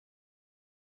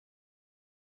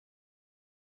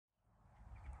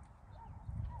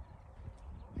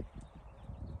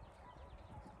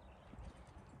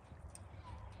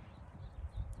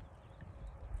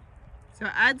So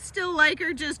I'd still like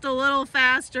her just a little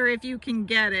faster if you can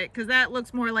get it, because that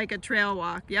looks more like a trail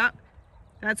walk. Yep,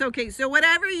 that's okay. So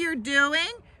whatever you're doing,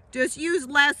 just use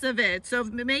less of it. So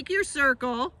make your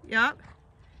circle. Yep.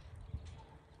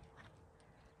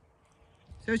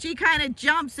 So she kind of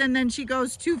jumps and then she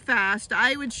goes too fast.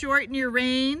 I would shorten your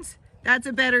reins. That's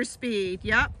a better speed.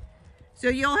 Yep. So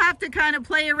you'll have to kind of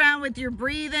play around with your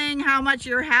breathing, how much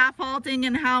you're half halting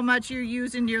and how much you're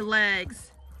using your legs.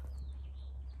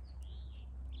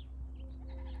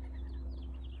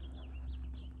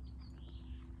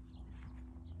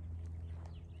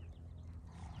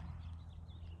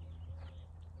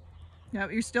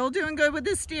 Yep, you're still doing good with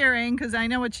the steering, because I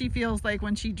know what she feels like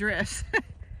when she drifts.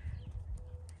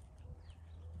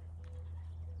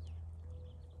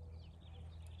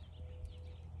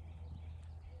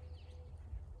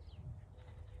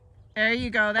 There you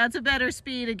go. That's a better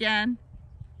speed again.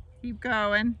 Keep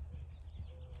going.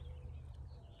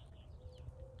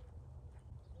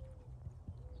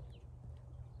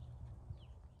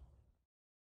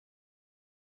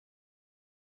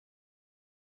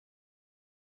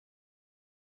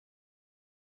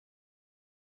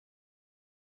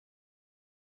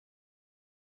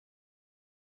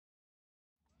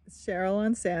 Cheryl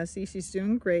on Sassy, she's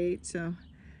doing great. So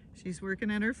she's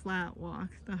working at her flat walk.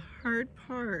 The hard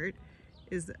part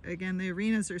is, again, the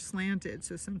arenas are slanted,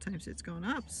 so sometimes it's going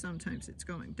up, sometimes it's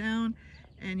going down,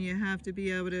 and you have to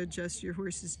be able to adjust your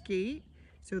horse's gait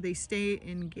so they stay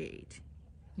in gait.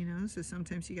 You know, so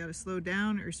sometimes you got to slow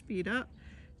down or speed up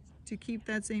to keep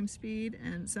that same speed,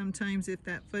 and sometimes if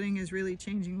that footing is really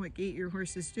changing what gait your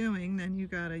horse is doing, then you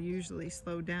got to usually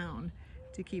slow down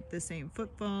to keep the same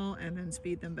footfall and then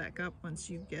speed them back up once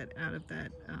you get out of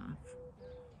that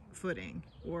footing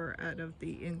or out of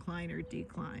the incline or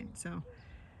decline. So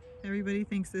everybody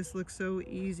thinks this looks so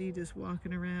easy, just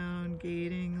walking around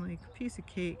gaiting like a piece of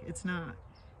cake. It's not.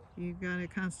 You got to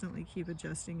constantly keep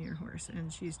adjusting your horse,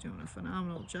 and she's doing a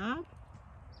phenomenal job.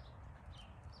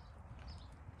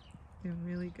 Doing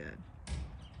really good.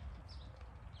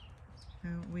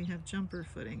 We have jumper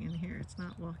footing in here. It's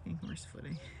not walking horse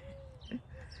footing.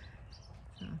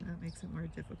 So that makes it more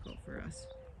difficult for us.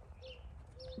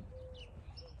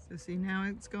 So see, now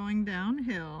it's going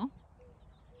downhill.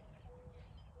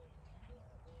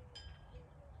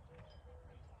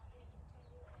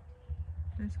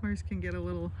 This horse can get a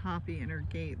little hoppy in her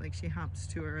gait, like she hops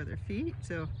to her other feet.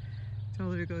 So I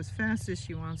told her to go as fast as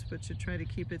she wants, but to try to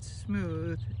keep it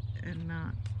smooth and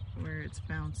not where it's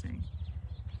bouncing.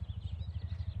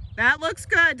 That looks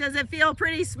good. Does it feel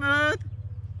pretty smooth?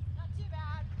 Not too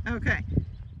bad. Okay.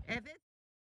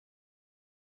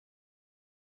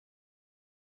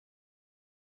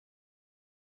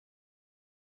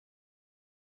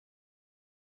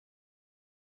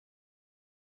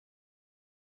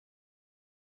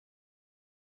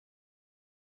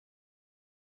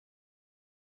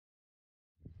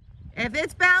 If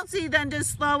it's bouncy, then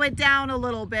just slow it down a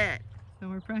little bit. So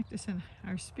we're practicing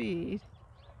our speed.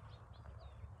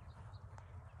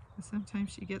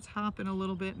 Sometimes she gets hopping a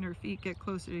little bit and her feet get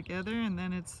closer together, and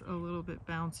then it's a little bit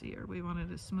bouncier. We want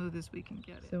it as smooth as we can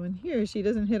get it. So in here, she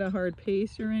doesn't hit a hard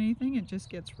pace or anything. It just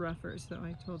gets rougher. So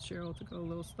I told Cheryl to go a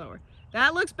little slower.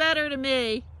 That looks better to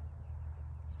me.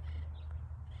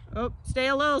 Oh, stay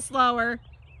a little slower,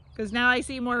 because now I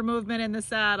see more movement in the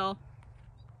saddle.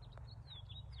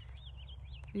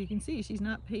 You can see she's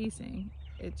not pacing.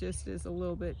 It just is a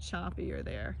little bit choppier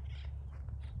there.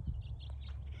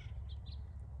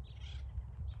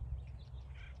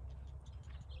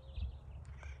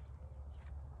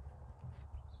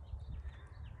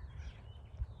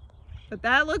 But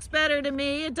that looks better to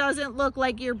me. It doesn't look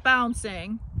like you're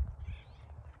bouncing.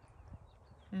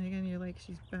 And again, you're like,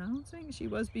 she's bouncing? She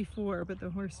was before, but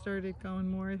the horse started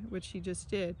going more, which she just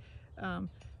did, a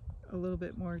little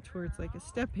bit more towards like a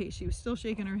step pace. She was still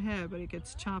shaking her head, but it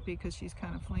gets choppy because she's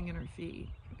kind of flinging her feet.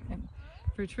 And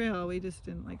for trail, we just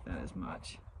didn't like that as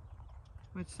much.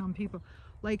 Which some people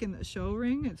like in the show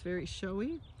ring. It's very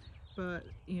showy. But,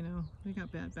 you know, we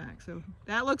got bad back. So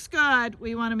that looks good.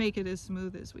 We want to make it as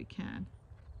smooth as we can.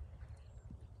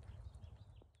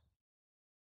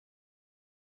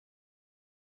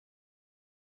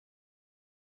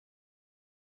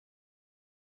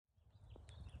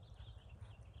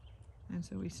 And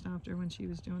so we stopped her when she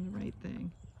was doing the right thing.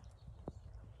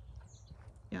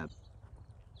 Yep.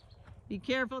 Be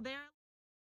careful there.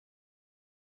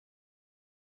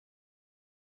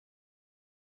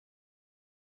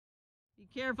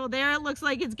 Be careful there. It looks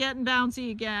like it's getting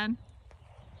bouncy again.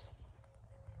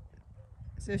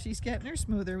 So she's getting her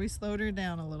smoother. We slowed her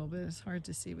down a little bit. It's hard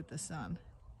to see with the sun.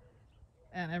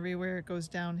 And everywhere it goes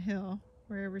downhill,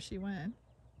 wherever she went,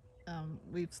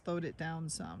 we've slowed it down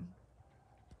some.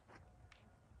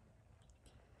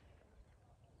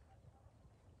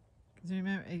 Because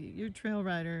remember, you're a trail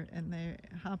rider and they're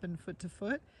hopping foot to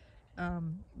foot.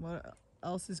 What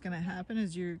else is going to happen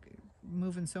is you're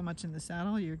moving so much in the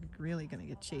saddle, you're really going to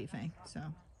get chafing. So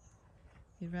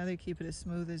you'd rather keep it as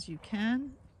smooth as you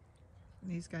can.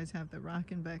 These guys have the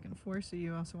rocking back and forth, so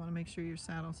you also want to make sure your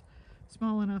saddle's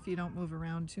small enough you don't move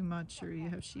around too much, or you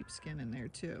have sheepskin in there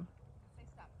too.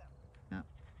 Yep.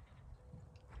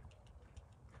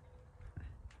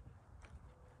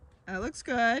 That looks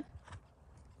good.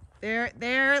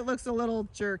 There it looks a little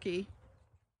jerky.